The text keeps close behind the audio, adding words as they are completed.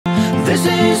This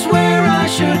is where I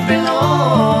should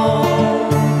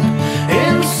belong,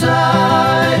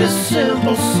 inside a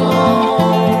simple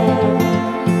song,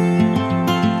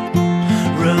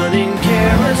 running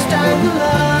careless down the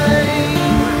line,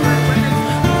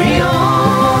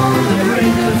 beyond the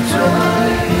brink of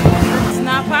time.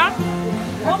 Snapper.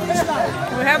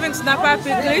 We're having snapper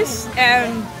pickles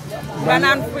and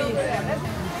banana free.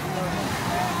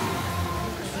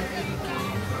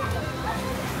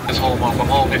 Home, welcome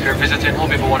home. If you're visiting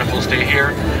home, have a wonderful stay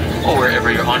here or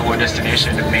wherever your onward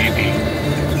destination may be.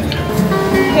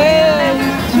 Hey,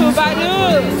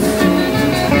 Chubadu!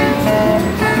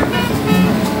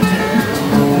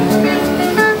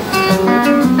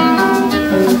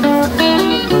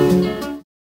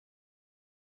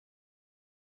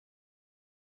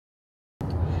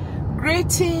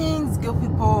 Greetings, good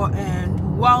people,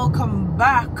 and welcome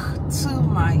back to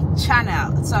my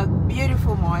channel. It's a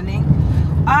beautiful morning,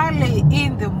 early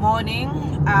in the morning.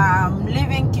 I'm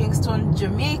leaving Kingston,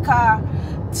 Jamaica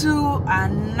to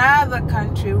another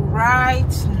country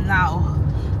right now.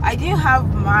 I didn't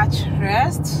have much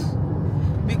rest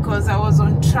because I was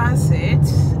on transit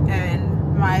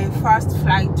and my first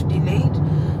flight delayed,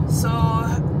 so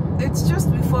it's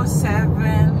just before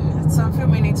 7. It's a few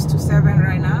minutes to 7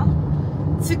 right now.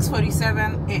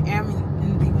 6:47 a.m.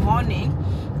 in the morning,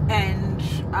 and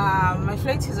my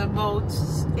flight is about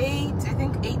 8, I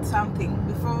think 8 something,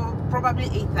 before probably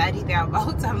 8:30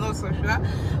 thereabouts. I'm not so sure,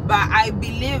 but I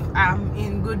believe I'm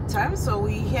in good time. So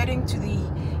we're heading to the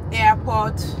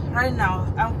airport right now.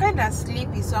 I'm kind of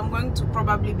sleepy, so I'm going to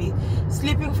probably be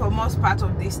sleeping for most part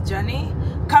of this journey.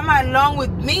 Come along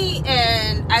with me,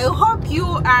 and I hope you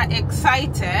are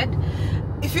excited.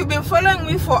 If you've been following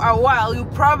me for a while, you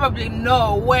probably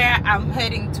know where I'm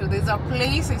heading to. There's a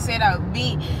place I said I'll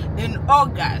be in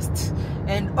August,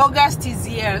 and August is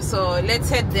here, so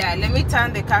let's head there. Let me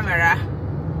turn the camera.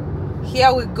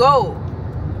 Here we go.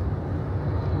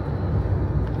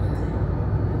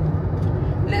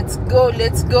 Let's go,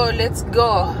 let's go, let's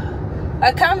go.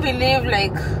 I can't believe,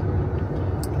 like,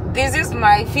 this is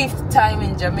my 5th time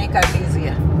in Jamaica this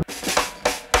year.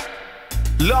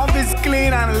 Love is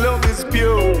clean and love is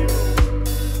pure,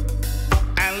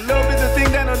 and love is a thing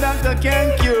that no doctor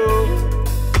can cure,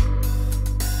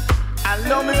 and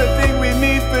love is a thing we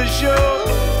need for sure.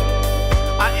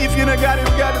 And if you don't got it,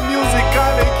 we got the music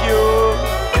calling you.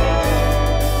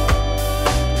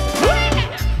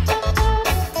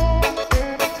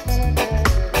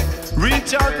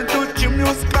 Reach out and touch your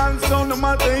music and sound, no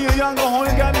matter you're young or old,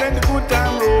 you got to let the good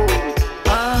time roll.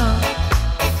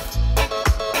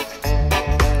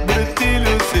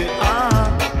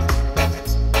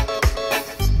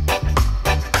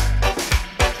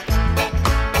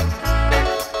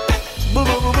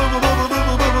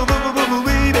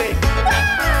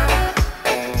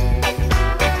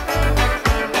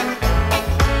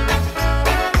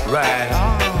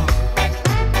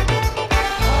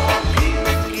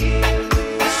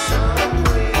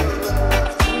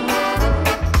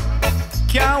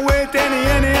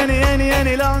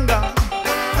 Any longer.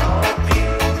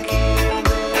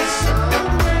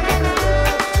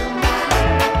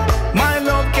 My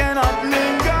love cannot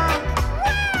linger.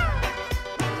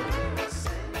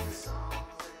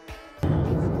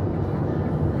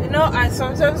 You know, I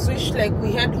sometimes wish like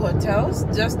we had hotels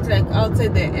just like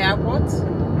outside the airport.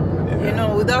 Yeah. You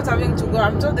know, without having to go.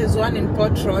 I'm told there's one in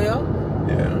Port Royal.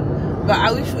 Yeah. But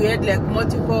I wish we had like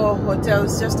multiple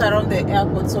hotels just around the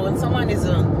airport, so when someone is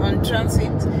on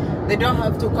transit, they don't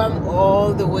have to come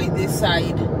all the way this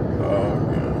side. Oh,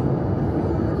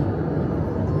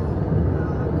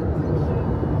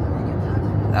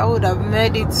 yeah. That would have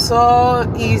made it so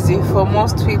easy for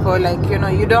most people. Like, you know,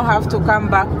 you don't have to come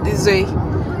back this way.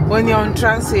 When you're on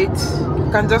transit, you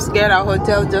can just get a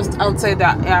hotel just outside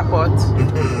the airport.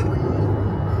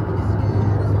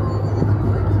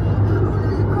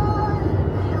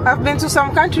 I've been to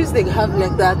some countries, they have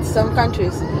like that. Some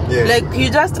countries, yeah. Like you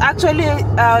just actually,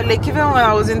 like even when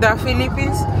I was in the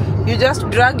Philippines, you just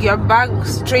drag your bag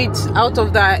straight out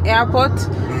of the airport.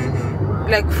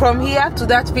 Like from here to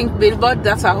that pink billboard,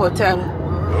 that's a hotel.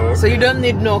 Okay. So you don't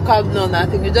need no cab, no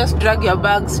nothing. You just drag your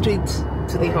bag straight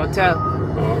to the hotel.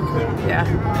 Okay. Yeah.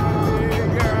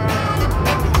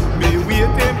 Be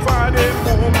waiting for the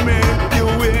moment you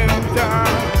enter.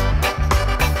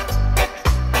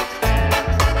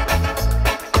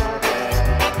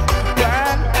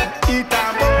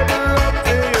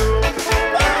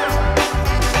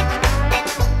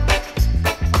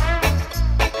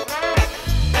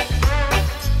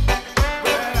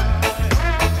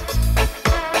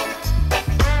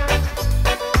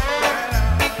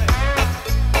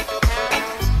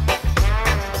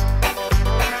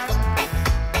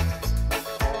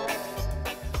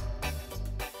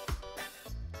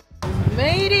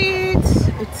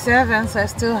 7, so I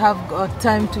still have got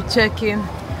time to check in.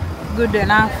 Good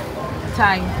enough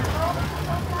time.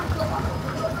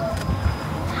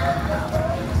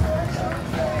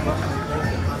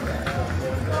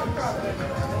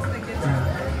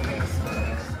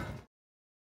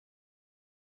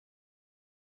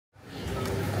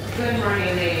 Good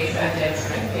morning, ladies and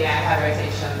gentlemen. May I have your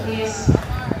attention, please?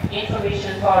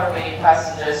 Information for remaining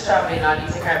passengers traveling on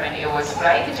the Caribbean Airways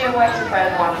flight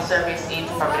JY251 service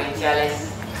into Providenciales.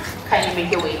 Can you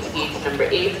make your way to gate number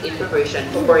 8 in preparation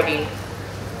for boarding?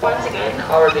 Once again,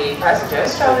 our remaining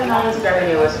passengers traveling on the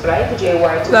Caribbean Airways flight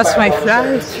JY251 That's my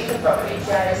flight. service into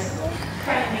Providenciales.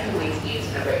 Can you make your way to gate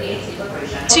number 8 in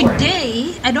preparation for boarding?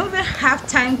 Today, I don't even have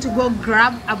time to go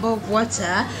grab above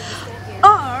water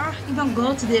or even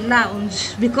go to the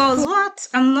lounge because what?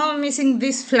 I'm not missing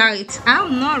this flight.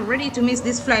 I'm not ready to miss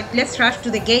this flight. Let's rush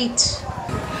to the gate.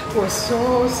 It was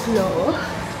so slow,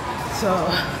 so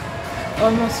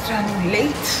almost running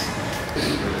late.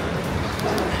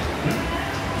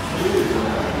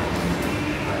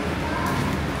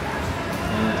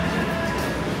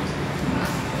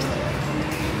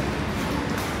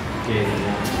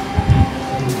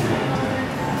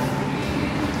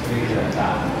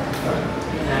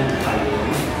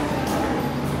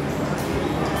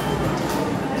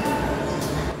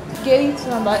 Gate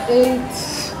number 8.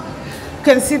 You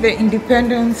can see the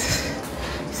independence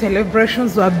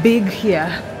celebrations were big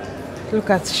here. Look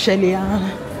at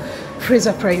Shellyan,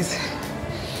 Fraser Prize.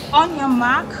 On your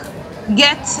mark,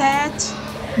 get set,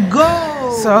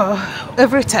 go! So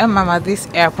every time I'm at this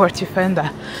airport, you find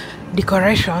the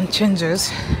decoration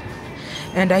changes.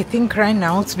 And I think right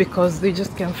now it's because they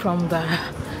just came from the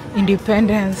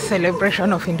independence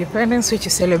celebration of independence, which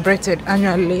is celebrated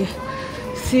annually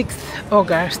 6th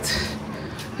August.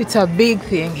 It's a big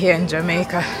thing here in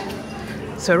Jamaica.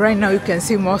 So right now you can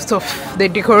see most of the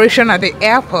decoration at the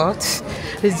airport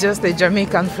is just the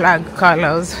Jamaican flag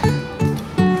colors.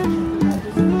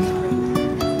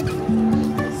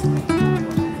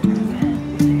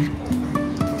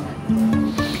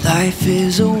 Life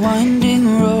is a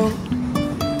winding road,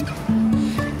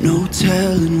 no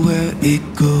telling where it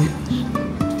goes.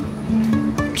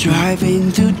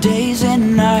 Driving through days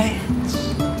and nights,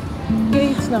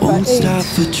 won't 8. stop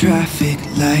for traffic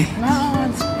light. Now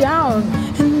it's down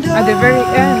And at the very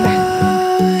end.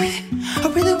 I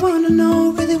really wanna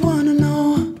know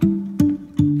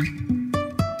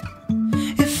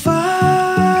if I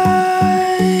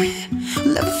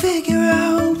will ever figure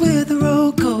out where the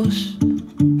road goes.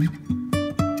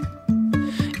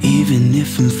 Even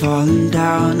if I'm falling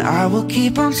down, I will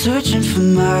keep on searching for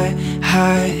my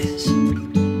highs.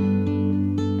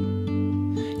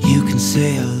 You can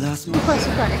say I lost my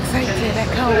Super excited. I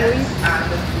can't wait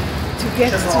to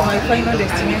get to my final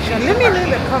destination. Let me know in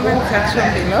the comment section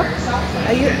below.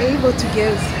 Are you able to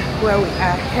guess where we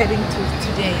are heading to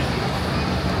today?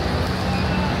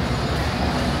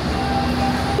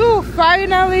 So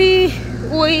finally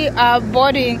we are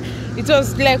boarding. It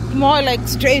was like more like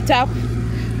straight up,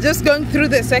 just going through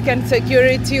the second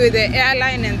security with the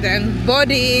airline and then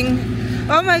boarding.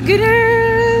 Oh my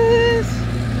goodness,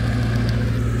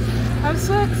 I'm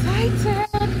so excited.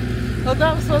 Although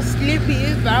I'm so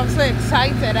sleepy, but I'm so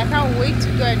excited. I can't wait to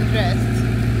go and rest.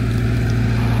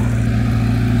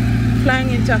 Flying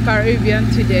into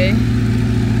Caribbean today.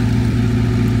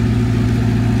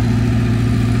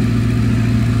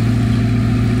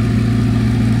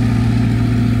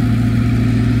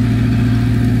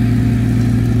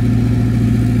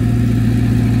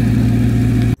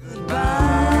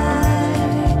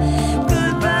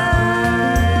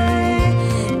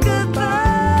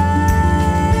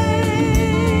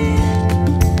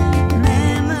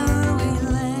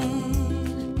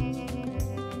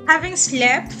 Having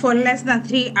slept for less than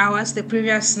 3 hours the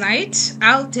previous night,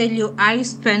 I'll tell you I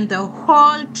spent the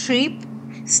whole trip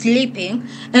sleeping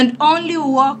and only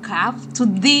woke up to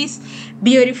these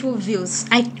beautiful views.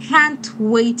 I can't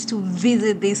wait to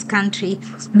visit this country.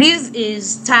 This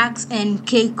is Turks and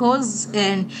Caicos,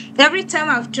 and every time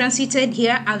I've transited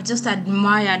here, I've just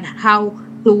admired how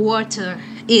the water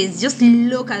is. Just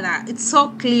look at that. It's so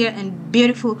clear and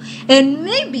beautiful. And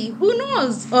maybe, who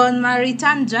knows, on my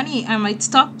return journey I might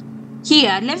stop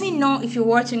here. Let me know if you're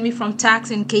watching me from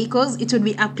Turks and Caicos. It would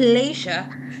be a pleasure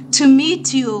to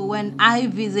meet you when I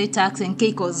visit Turks and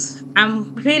Caicos.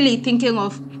 I'm really thinking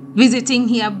of visiting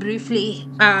here briefly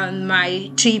on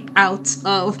my trip out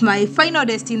of my final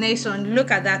destination. Look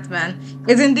at that, man.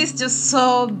 Isn't this just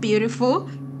so beautiful?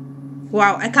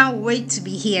 Wow, I can't wait to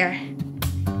be here.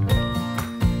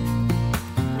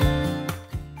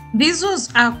 This was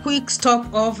a quick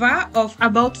stopover of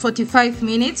about 45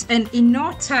 minutes, and in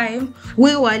no time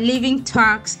we were leaving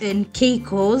Turks and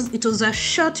Caicos. It was a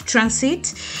short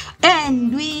transit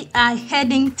and we are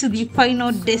heading to the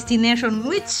final destination,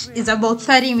 which is about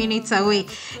 30 minutes away.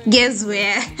 Guess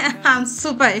where? I'm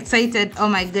super excited. Oh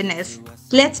my goodness.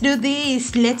 Let's do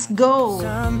this. Let's go.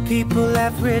 Some people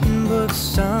have written books,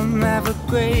 some have a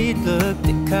great look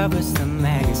that covers the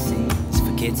magazines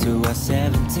for kids who are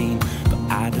 17. But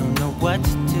I don't know what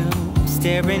to do. I'm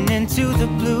staring into the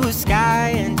blue sky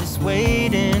and just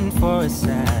waiting for a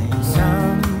sign.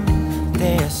 Some,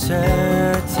 they are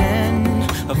certain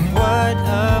of what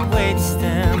awaits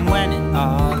them when it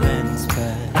all ends.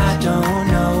 But I don't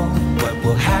know what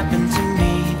will happen to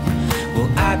me.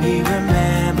 Will I be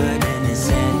remembered in a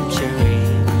century?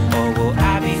 Or will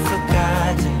I be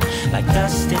forgotten like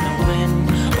dust in the wind?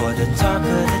 Or the talk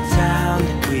of the town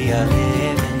that we are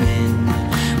living in?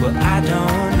 Well, I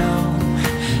don't know,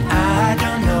 I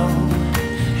don't know.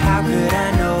 How could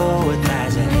I know what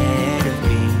lies ahead of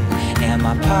me? Am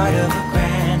I part of a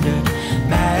grander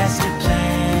master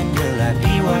plan? Will I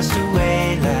be washed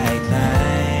away like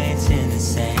lines in the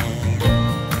sand?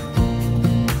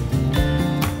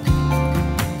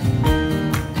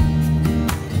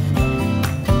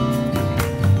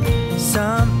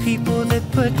 Some people that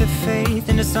put their faith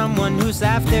into someone who's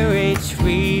half their age,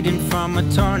 reading from a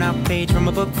torn out page from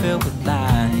a book filled with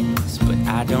lies. But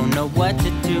I don't know what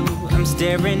to do. I'm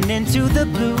staring into the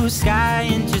blue sky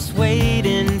and just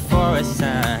waiting for a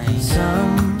sign.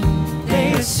 Some,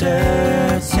 they are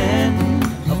certain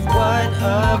of what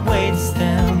awaits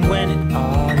them when it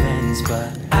all ends.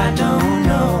 But I don't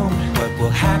know what will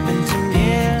happen to me.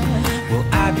 Will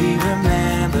I be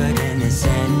remembered in a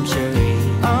century?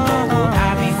 Or will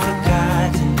I be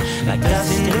forgotten like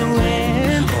dust in the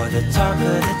wind? Or the talk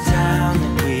of the town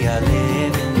that we are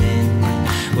living in?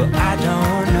 Well, I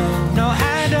don't know. No,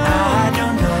 I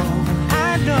don't know.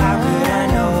 How could I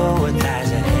know what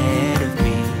lies ahead of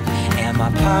me? Am I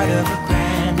part of a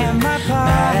grand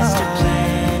master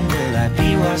plan? Will I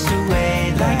be washed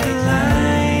away like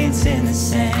lines in the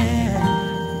sand?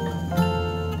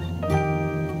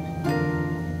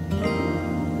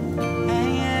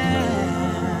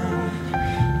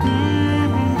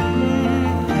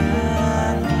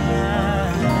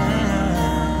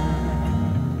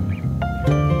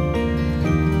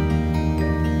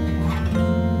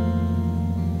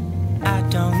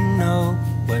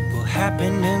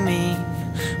 Happen to me?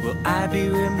 Will I be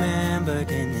remembered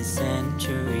in this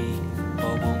century?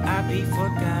 Or will I be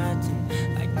forgotten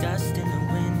like dust in the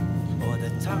wind? Or the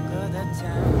talk of the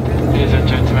town? Ladies and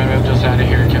gentlemen, we have just landed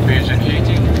here in Consultation,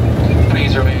 Haiti.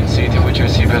 Please remain seated with your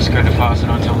seatbelt securely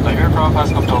fastened until the aircraft has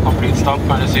come to a complete stop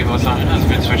and the seatbelt sign has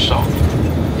been switched off.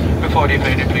 Before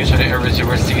deplaning, please check the areas you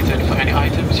were seated for any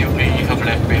items you may have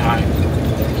left behind.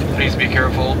 Please be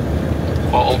careful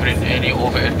while opening any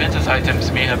overhead bins, as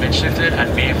items may have been shifted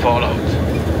and may fall out.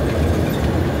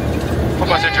 For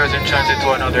passengers in transit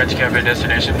to another intercabin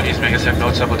destination, please make yourself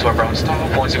noticeable to a ground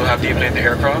staff once you have deplaned the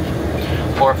aircraft.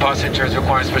 For passengers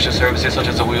requiring special services such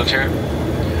as a wheelchair,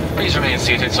 please remain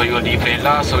seated so you will deplane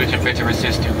last so we can better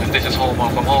assist you. If this is home,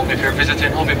 welcome home. If you're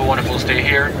visiting, hope you have a wonderful stay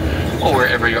here or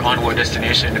wherever your onward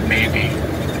destination may be.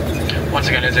 Once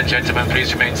again, ladies and gentlemen,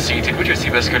 please remain seated with your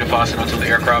seatbelt securely fastened until the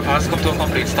aircraft has come to a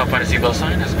complete stop and the seatbelt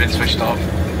sign has been switched off.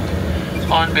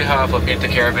 On behalf of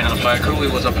Intercaribbean and the flight crew,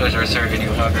 it was a pleasure serving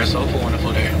you. Have yourself a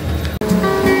wonderful day.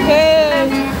 Hey,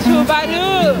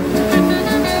 Chubadu!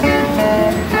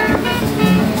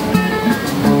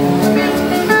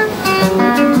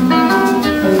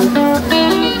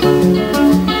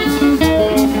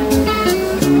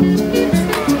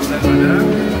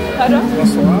 Pardon?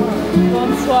 Bonsoir.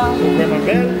 Bonsoir. Vraiment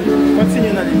belle.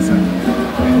 Continuez dans l'île.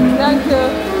 Thank you.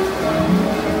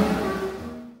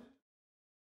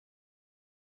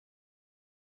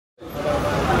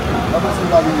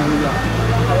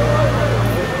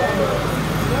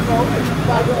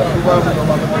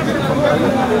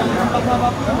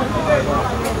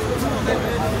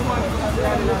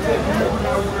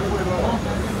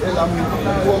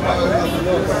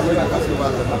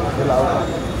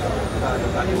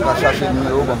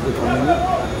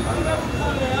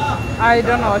 I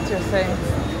don't know what you're saying.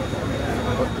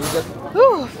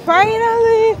 Ooh,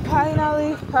 finally.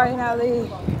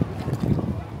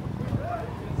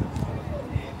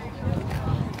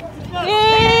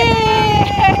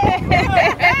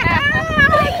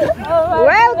 Oh,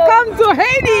 welcome to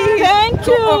Haiti. Thank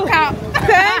you.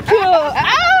 Thank you.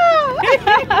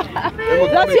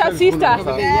 That's your sister.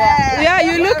 Yeah,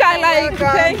 you look alike.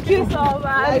 Thank you so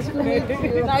much.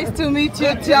 Nice to meet you.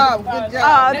 Good job. Good job.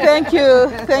 Oh,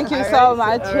 thank you so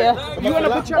much. Yeah. You wanna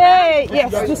put your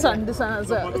yes, this one as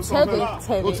well. It's heavy.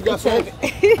 It's heavy.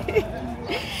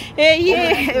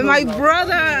 Hey, my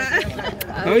brother.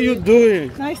 How you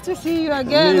doing? Nice to see you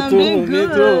again. Me I'm too, doing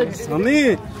good. Me too. Ami,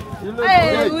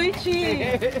 hey, Wichi.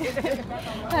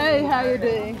 Hey, how you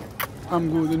doing? I'm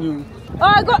good, and you? Oh,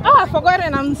 I forgot,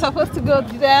 and I'm supposed to go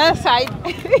to the other side.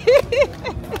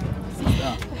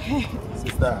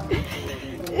 Sister.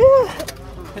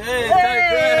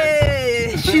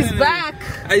 Hey, she's back.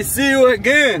 I see you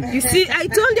again. You see, I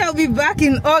told you I'll be back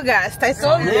in August. I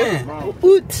told you.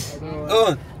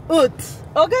 Ut.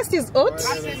 August is Ut?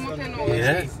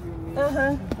 Yes.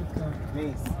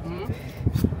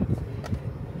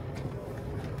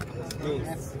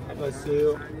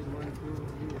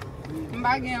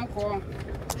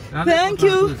 Thank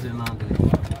you.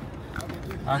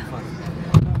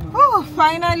 Oh,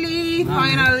 finally.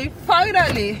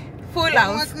 Full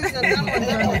house.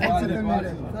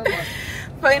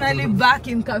 Finally back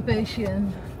in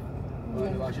Carpathian.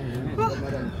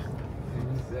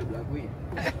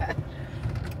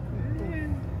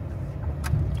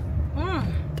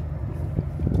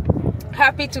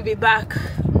 Happy to be back.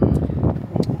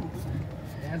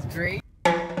 That's great.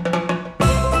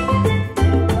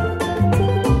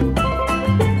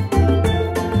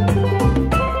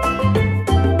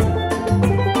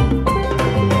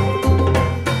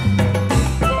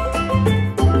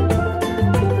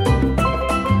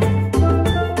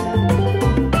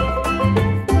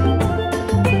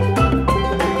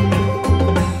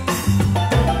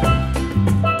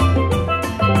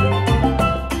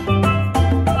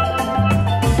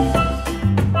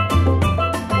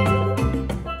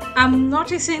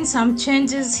 Noticing some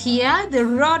changes here. The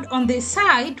road on the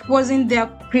side wasn't there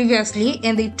previously,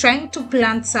 and they're trying to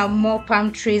plant some more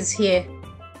palm trees here.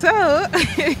 So,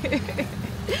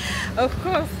 of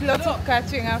course, lots of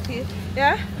catching up here.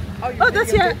 Yeah? Oh,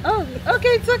 that's here. Oh,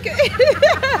 okay, it's okay.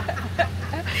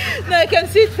 Now I can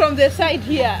see it from the side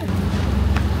here.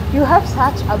 You have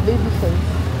such a baby face.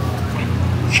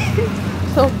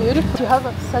 So beautiful. You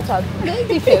have such a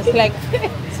baby face. Like,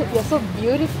 you're so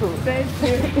beautiful. Thank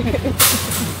you.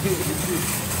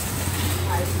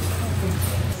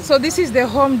 So this is the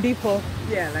Home Depot.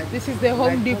 Yeah, like this is the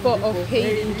Home Depot of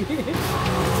Haiti.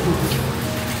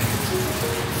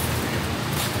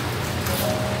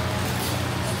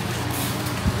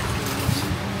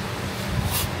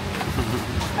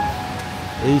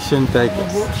 Asian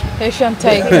tigress. Asian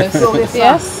tigress.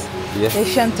 Yes? Yes.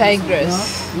 Asian tigress.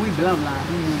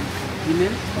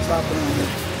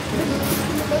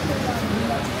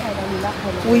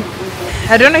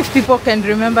 I don't know if people can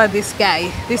remember this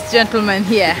guy, this gentleman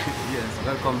here. Yes,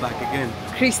 welcome back again.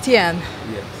 Christian.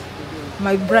 Yes.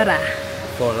 My brother.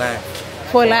 For life.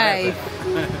 For life.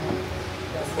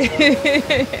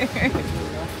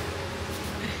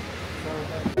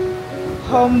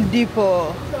 Home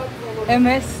Depot.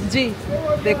 MSG.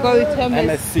 They call it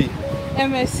MSC.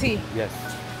 MSC. Yes.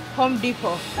 Home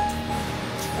Depot.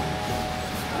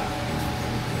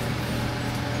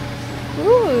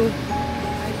 Ooh.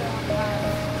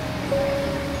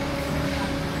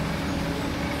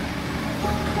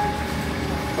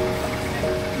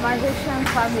 My Haitian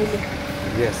family.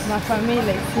 Yes. My family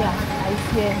is here. I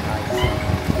see.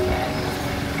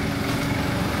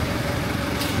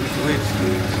 Which?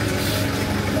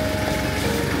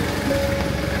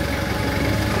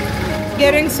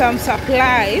 Getting some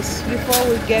supplies before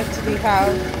we get to the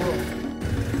house.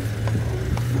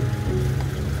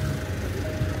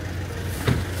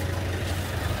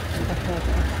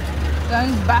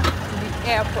 Going back to the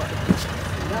airport.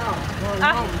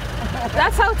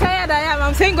 That's how tired I am.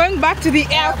 I'm saying going back to the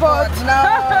airport. No.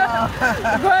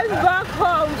 Going back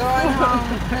home. Going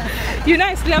home. You know,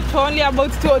 I slept for only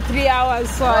about 2 or 3 hours,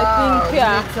 so I think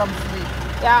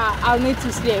I'll need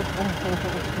to sleep.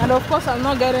 And of course, I'm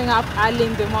not getting up early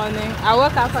in the morning. I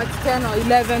wake up at 10 or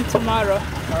 11 tomorrow.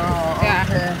 Oh, okay.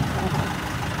 Yeah.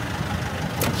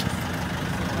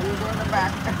 Are you going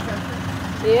back?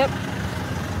 Yep.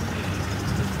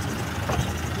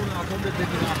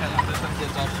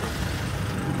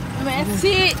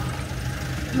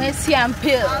 Merci and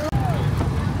pill.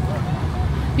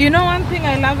 You know one thing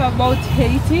I love about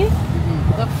Haiti?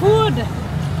 The food.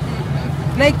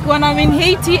 Like when I'm in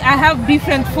Haiti, I have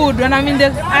different food. When I'm in the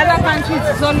other countries,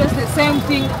 it's always the same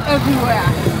thing everywhere.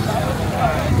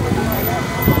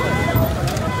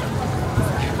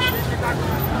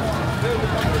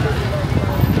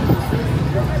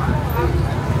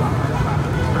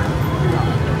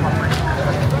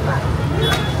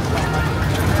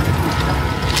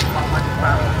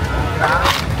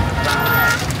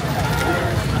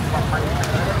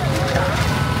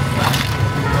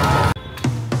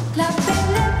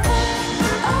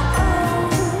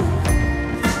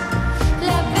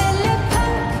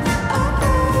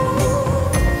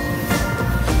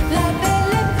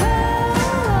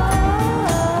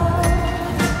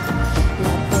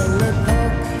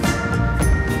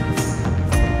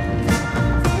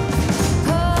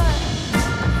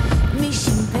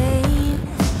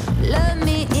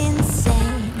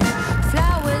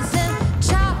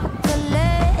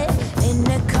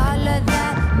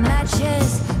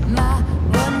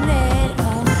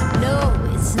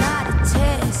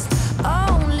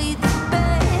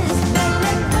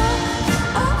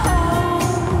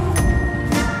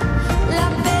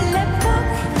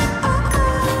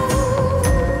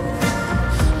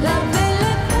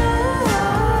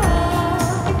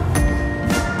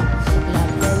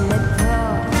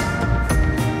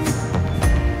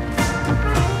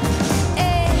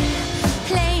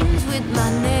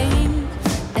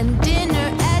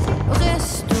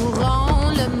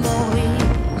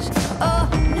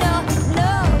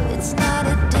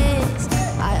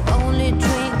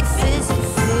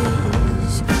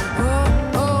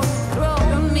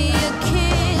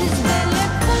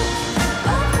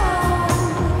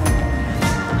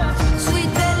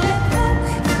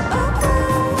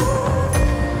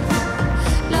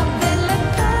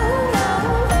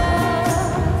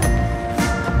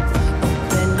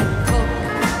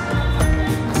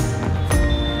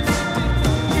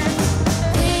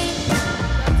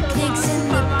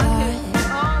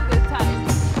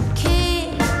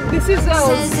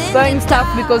 buying stuff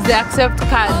because they accept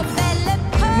cards.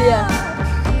 Yeah.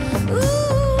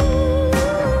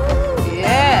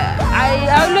 Yeah. I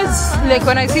always, like,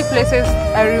 when I see places,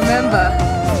 I remember.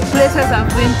 Places I've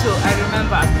been to, I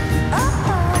remember.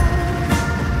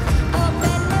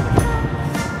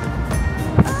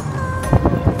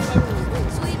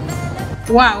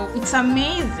 Wow, it's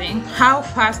amazing how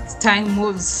fast time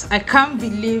moves. I can't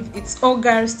believe it's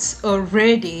August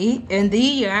already and the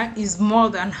year is more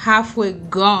than halfway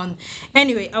gone.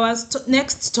 Anyway, our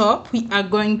next stop, we are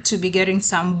going to be getting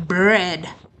some bread.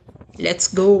 Let's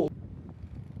go.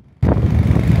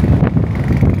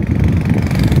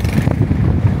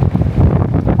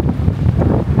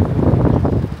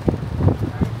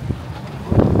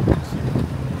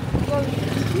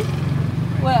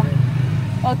 Where?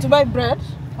 Oh, to buy bread?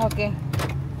 Okay.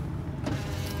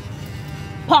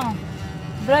 Pound.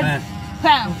 Bread.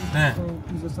 Pound.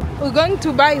 We're going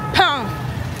to buy pound.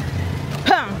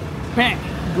 Pound. Bread.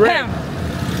 Pound.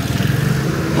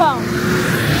 Pound.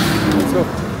 Let's go.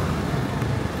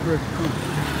 Bread.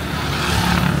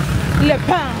 Le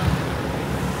pound.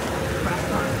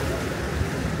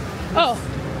 Oh.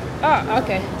 Oh,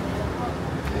 okay.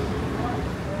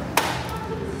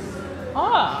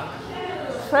 Oh.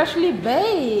 Freshly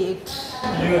baked.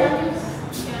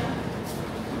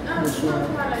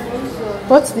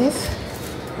 What's this?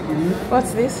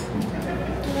 What's this?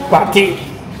 Party.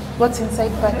 What's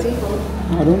inside patty?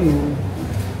 I don't know.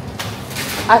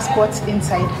 Ask what's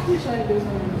inside.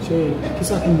 Che,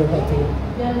 qu'est-ce qu'on doit party?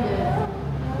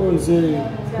 Oh, c'est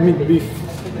meat beef.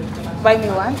 Buy me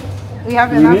one. We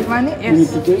have enough money? You need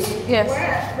Yes. to taste? Yes.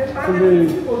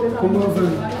 Combien on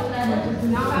fait?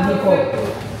 Combien quoi?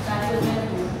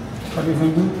 Pas de 20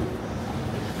 goûts.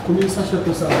 Combien ça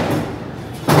achète ça?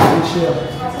 C'est cher.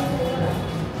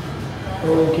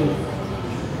 Oh, ok.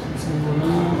 C'est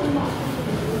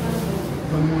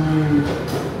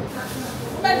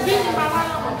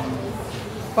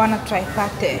Wanna try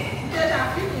pate?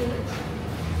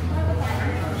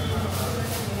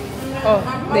 Oh,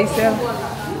 they sell.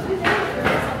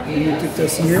 You need to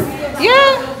taste here?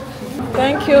 Yeah.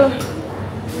 Thank you.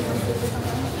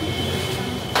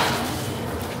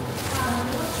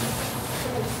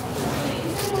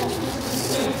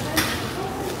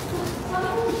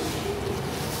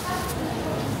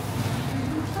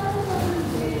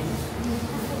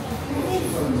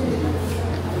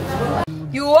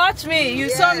 You watch me. You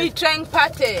saw me trying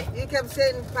pate. You kept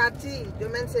saying party. The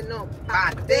man said no.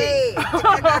 Party.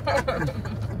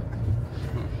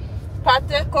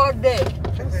 Pate corde.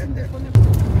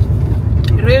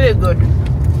 Really good.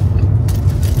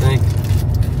 Thank you.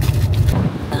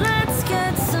 Let's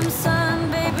get some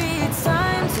sun, baby, it's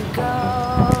time to go.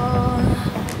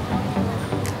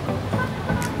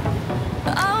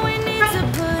 All we need to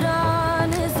put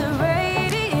on is the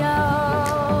radio.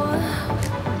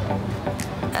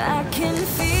 I can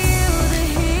feel the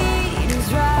heat is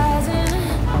rising,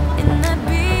 and that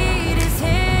beat is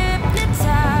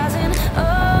hypnotizing. Oh,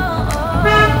 oh,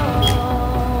 oh.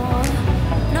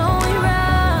 No, we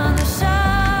run the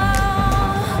show.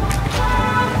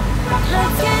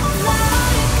 Let's get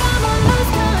loud, come on,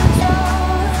 lose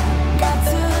control. Got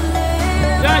to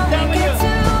live, don't get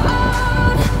too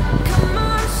old. Come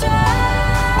on,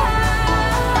 shine,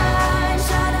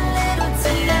 shine a little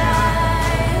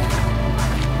tonight.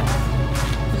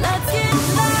 Let's get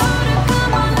louder,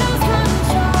 come on, lose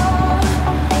control.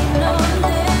 Ain't no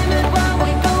limit when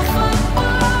we go for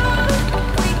more.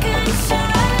 We can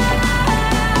shine,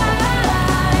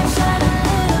 shine a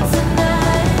little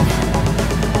tonight.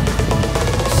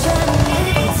 Shine a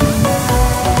little tonight.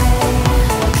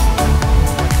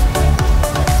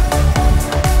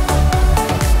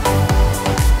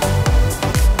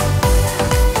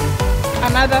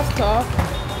 Another stop.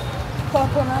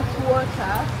 Coconut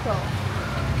water stop.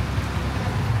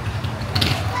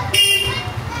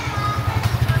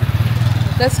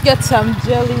 Let's get some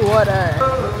jelly water.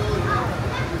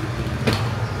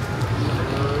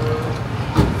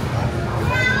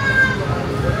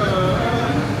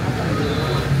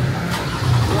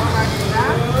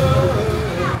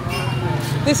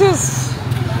 This is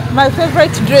my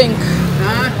favorite drink.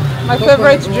 My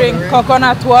favorite drink,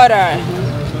 coconut water.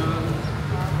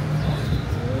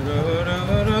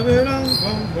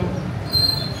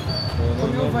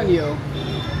 Combien on va lire?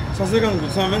 150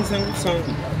 gouttes, 125 gouttes, 100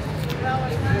 gouttes.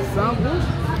 100 gouttes?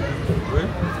 Oui.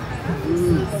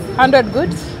 100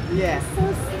 goods? Yes.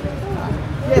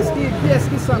 Qu'est-ce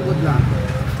qui 100 gouttes là?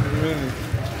 Oui.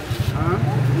 Hein?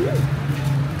 1,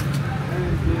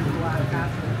 2, 3, 4,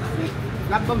 5.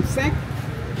 L'album 5?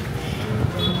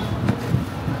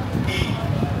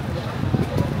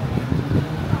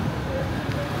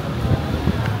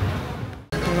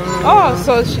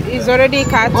 So it's already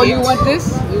cut. Oh, you want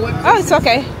this? Oh, it's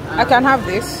okay. I can have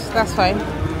this. That's fine.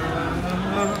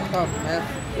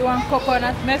 You want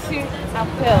coconut messy and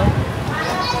pearl?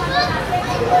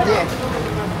 Yeah.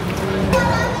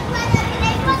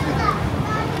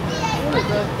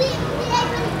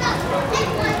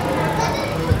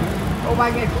 Oh my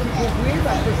God,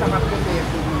 ça m'a coûté.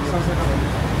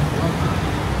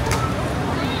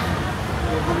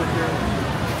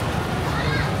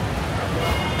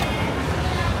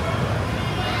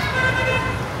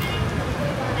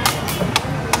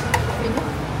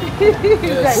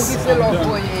 C'est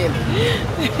l'envoyer.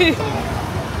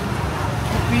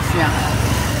 Puissant.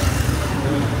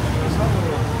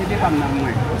 C'est pas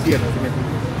mal.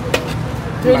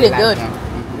 Really good.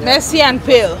 Messy and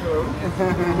pale.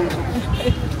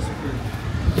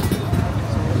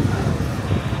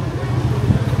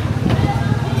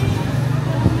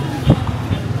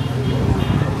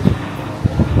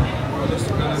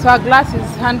 So a glass is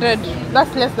 100.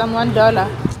 That's less than $1.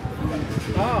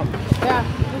 Oh. Yeah.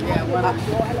 Yeah, well,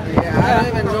 yeah, I don't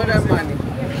even know that money.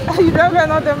 You don't even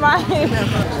know the money.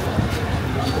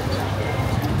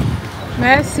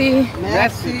 Merci.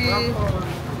 Merci.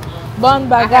 Bon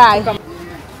bagay.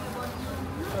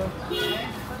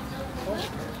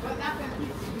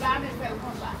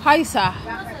 Hi, sir.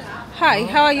 Hi,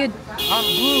 how are you? I'm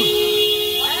good.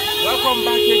 Welcome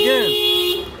back again.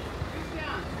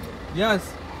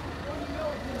 Yes.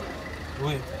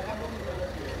 Wait.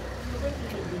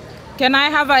 Can I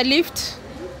have a lift?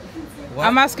 What?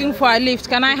 I'm asking for a lift.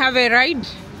 Can I have a ride?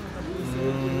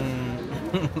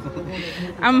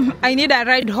 I need a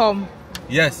ride home.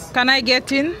 Yes. Can I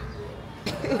get in?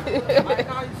 My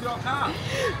car is your car.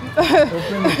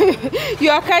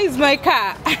 Your car is my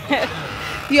car.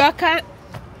 Your car.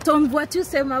 Ton voiture,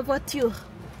 c'est ma voiture.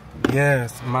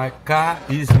 Yes, my car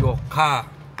is your car.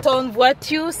 Ton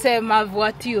voiture, c'est ma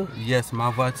voiture. Yes,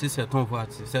 ma voiture, c'est ton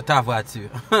voiture. C'est ta voiture.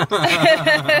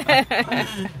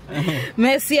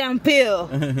 Merci un peu.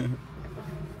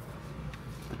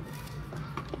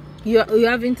 You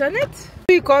have internet? What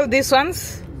do you call these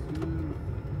ones?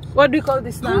 What do you call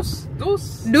this now?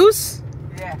 Deuce. Deuce?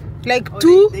 Yeah. Like Oh,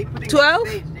 2, they putting 12?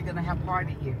 stage. They're gonna have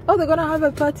party here. Oh, they're gonna have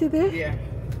a party there? Yeah.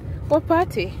 What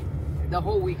party? The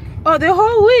whole week. Oh, the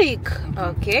whole week.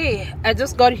 Okay. I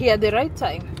just got here at the right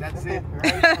time. That's it.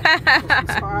 Right?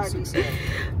 Party.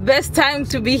 Best time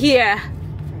to be here.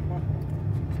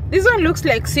 This one looks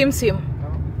like Sim Sim.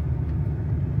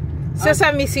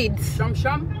 Sesame seeds. Shum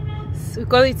shum. We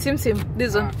call it Sim Sim.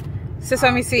 This one.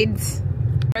 Sesame seeds.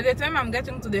 By the time I'm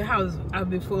getting to the house, I'll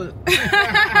be full.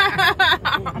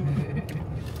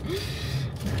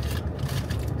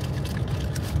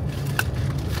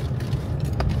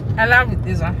 I love it,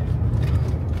 this one.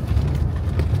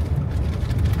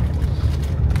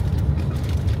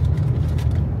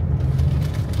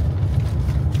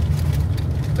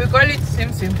 We call it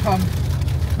Sim Sim home.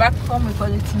 Back home we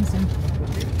call it Sim Sim.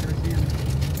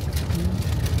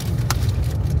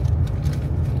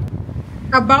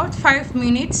 About 5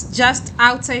 minutes just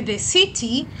outside the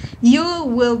city, you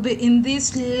will be in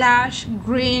this lush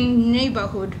green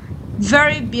neighborhood.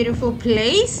 Very beautiful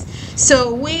place.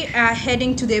 So we are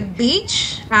heading to the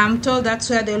beach. I'm told that's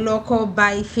where the local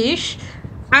buy fish.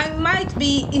 I might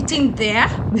be eating there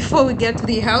before we get to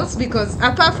the house because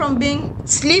apart from being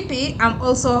sleepy, I'm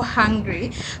also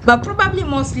hungry, but probably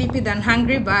more sleepy than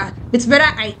hungry. But it's better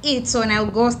I eat, so when I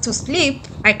go to sleep,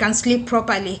 I can sleep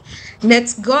properly.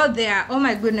 Let's go there. Oh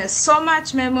my goodness, so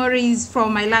much memories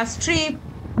from my last trip,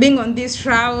 being on this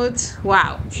route.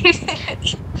 Wow.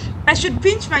 I should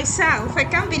pinch myself. I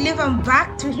can't believe I'm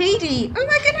back to Haiti. Oh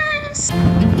my goodness.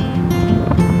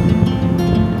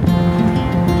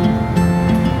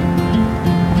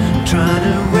 Trying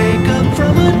to wake up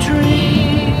from a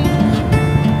dream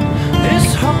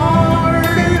is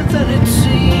harder than it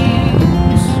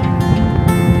seems.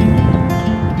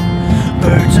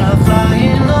 Birds are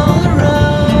flying all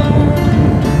around,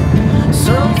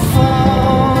 some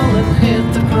fall and hit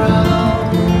the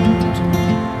ground.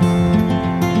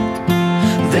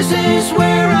 This is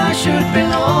where I should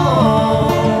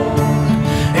belong,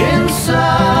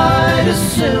 inside a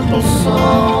simple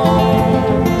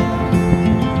song,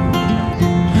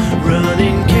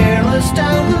 running careless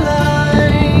down the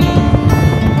line,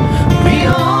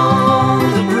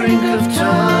 beyond the brink of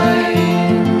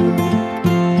time.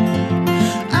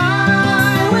 I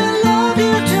will love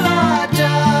you till I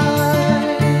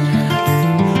die,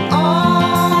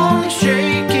 on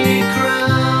shaky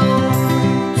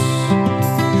grounds.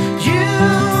 You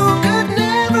could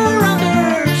never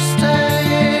understand.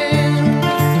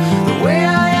 The way I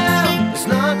am is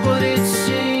not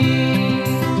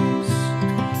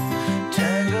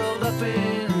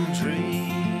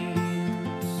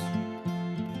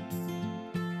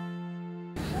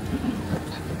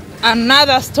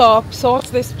another stop. So what's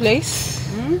this place?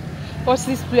 What's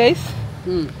this place?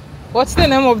 What's the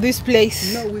name of this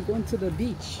place? No, we're going to the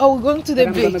beach. Oh, we're going to the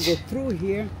I'm beach. gonna go through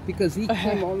here because he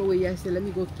came all the way. I said, let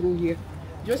me go through here,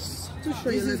 just to show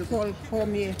you. This is called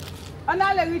Palmier.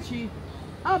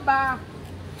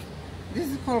 This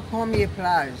is called Palmier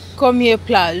Plage. Palmier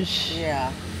Plage.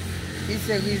 Yeah, it's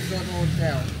a resort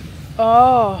hotel.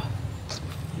 Oh.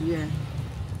 Yeah.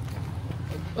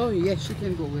 Oh yeah, she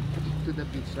can go to the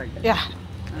beach like that. Yeah.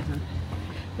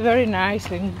 Very nice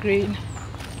and green.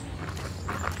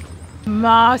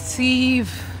 Massive.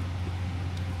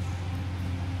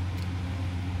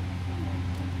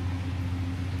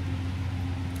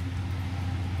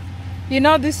 You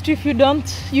know, this tree, if you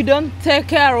don't take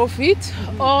care of it,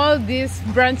 all these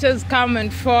branches come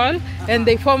and fall, and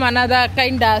they form another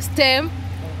kind of stem.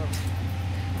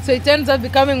 So it ends up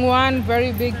becoming one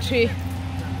very big tree.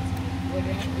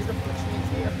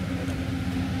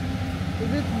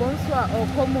 Is it bonsoir or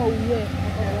como ouye?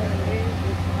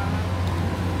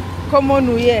 Como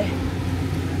nouye?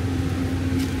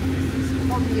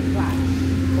 Palmier Plage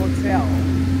Hotel.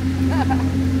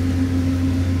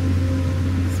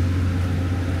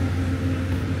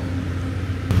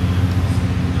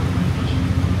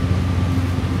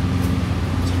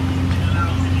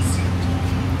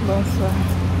 Bonsoir.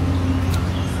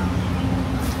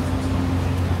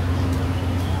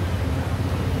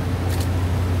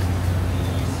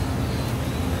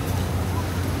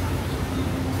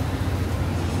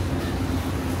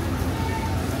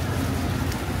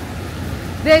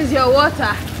 There's your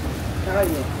water.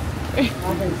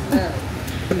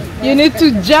 You need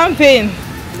to jump in.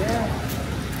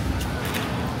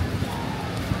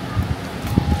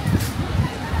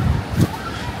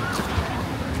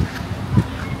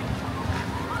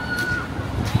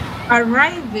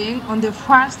 Arriving on the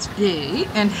first day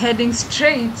and heading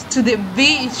straight to the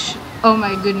beach. Oh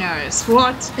my goodness,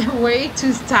 what a way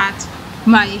to start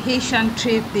my Haitian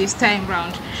trip this time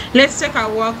round. Let's take a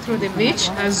walk through the beach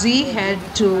as we head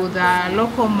to the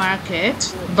local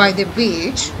market by the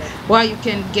beach where you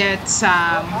can get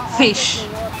some fish.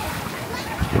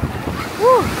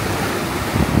 Woo.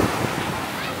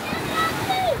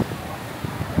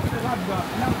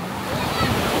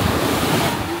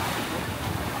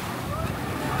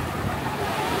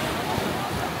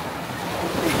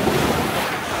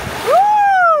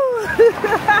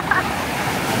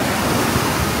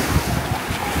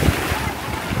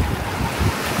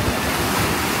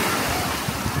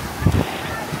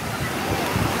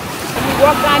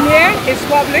 Walk down here, it's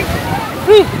public.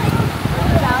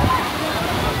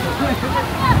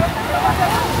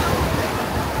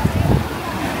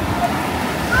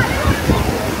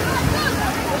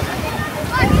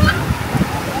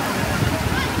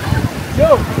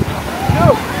 No.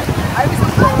 I was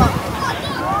just going up.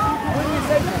 What do you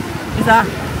say? Is that?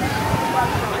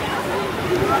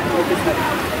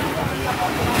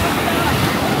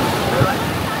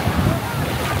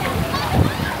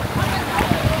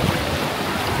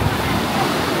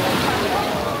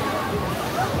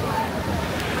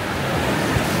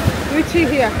 Which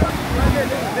here?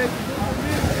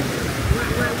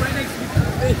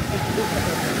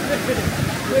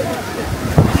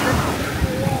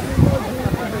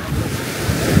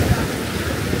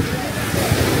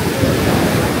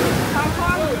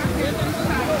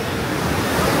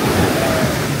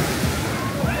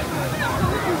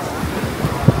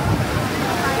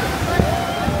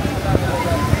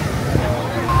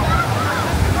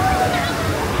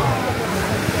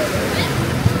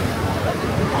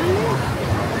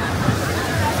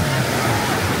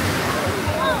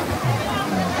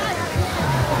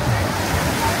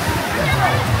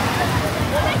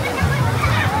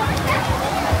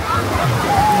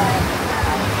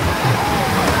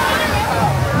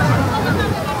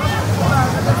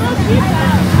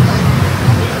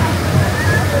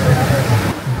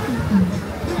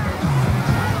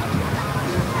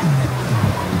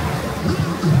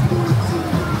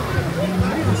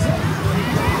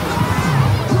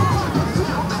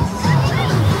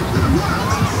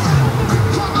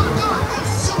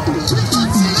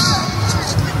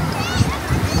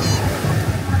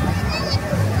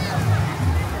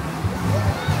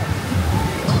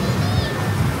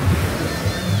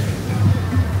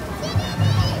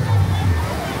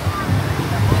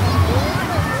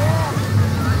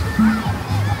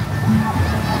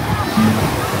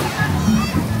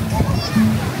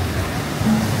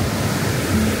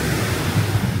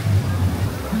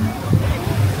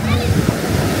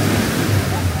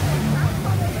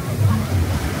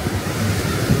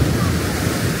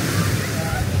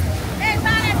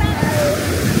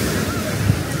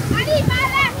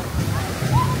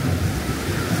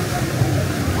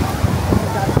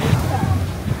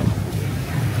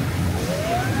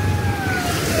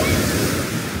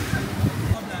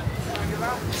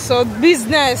 So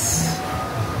business.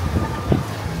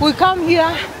 We come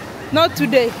here, not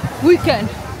today, weekend.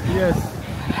 Yes.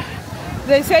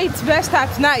 They say it's best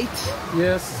at night.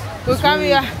 Yes. We come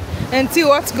here and see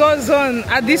what goes on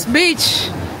at this beach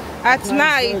at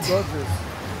night.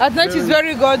 At night is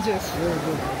very gorgeous. Very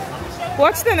good.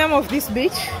 What's the name of this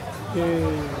beach?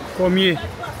 Comier.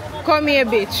 Comier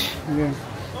Beach. Yeah.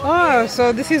 Oh,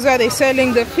 so this is where they're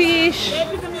selling the fish.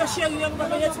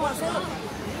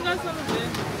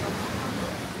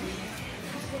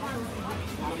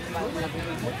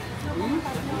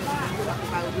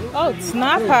 Oh,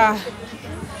 snapper.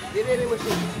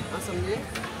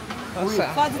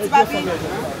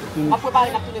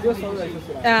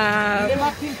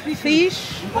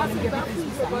 Fish,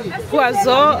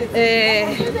 poisson,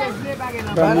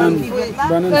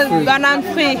 banane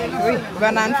free. Oui,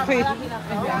 banane free.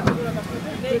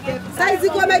 Ça, il dit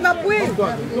comment il va pouiller?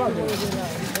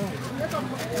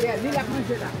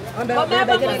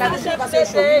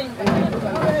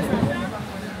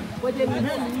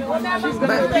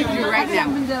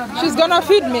 She's gonna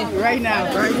feed me. Right now,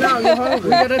 you're hungry.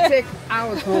 We're gonna take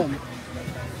ours home.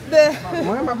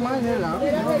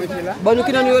 But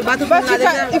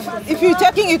if you're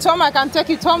taking it home, I can take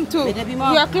it home too. You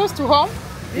are close to home?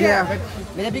 Yeah.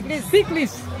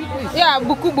 Yeah,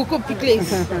 beaucoup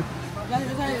pickles.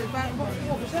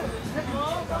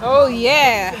 Oh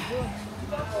yeah.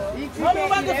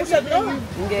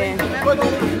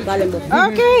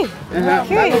 Okay.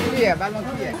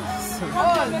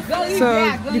 So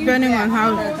depending on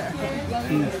how.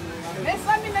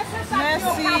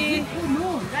 Merci.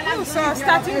 Oh, so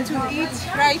starting to eat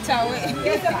right away.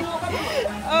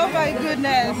 Oh my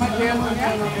goodness.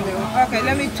 Okay,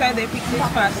 let me try the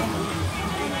pickles first.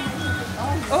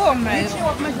 Oh my.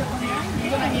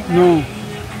 No.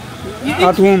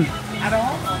 At home.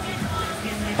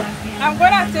 I'm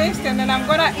gonna taste and then I'm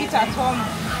gonna eat at home.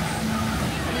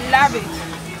 Love it.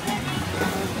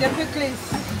 The pickles.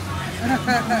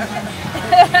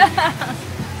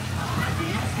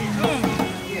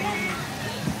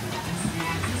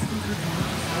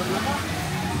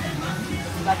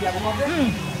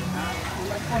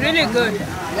 Really good.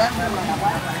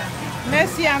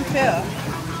 Merci un peu.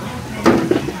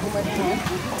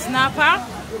 Snapper.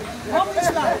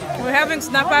 We're having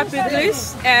snapper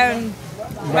pickles and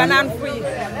banana free.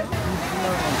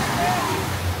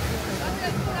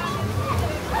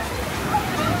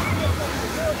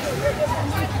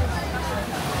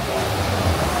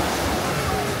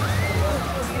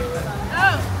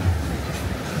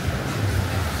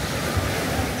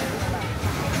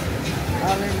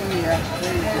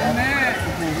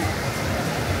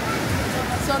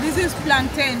 So this is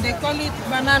plantain. They call it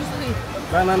banana free.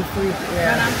 Banana fruit.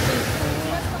 Yeah. Banana free.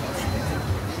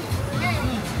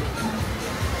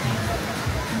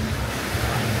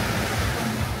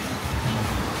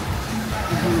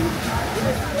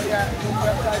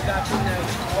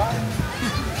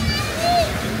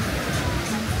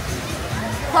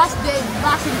 First day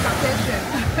back in vacation.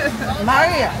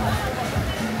 Maria.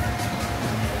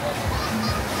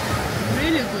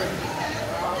 Really good.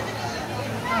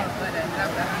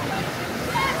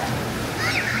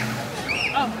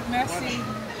 Oh, merci.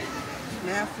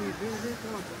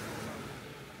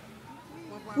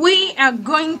 We are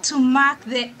going to mark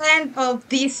the end of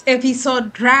this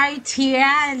episode right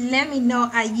here. Let me know,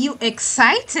 are you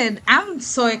excited? I'm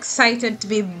so excited to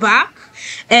be back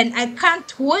and I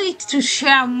can't wait to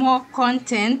share more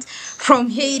content from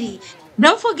Haiti.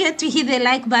 Don't forget to hit the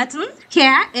like button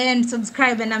here and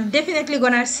subscribe, and I'm definitely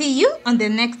gonna see you on the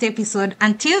next episode.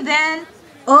 Until then,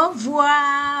 au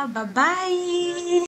revoir, bye bye.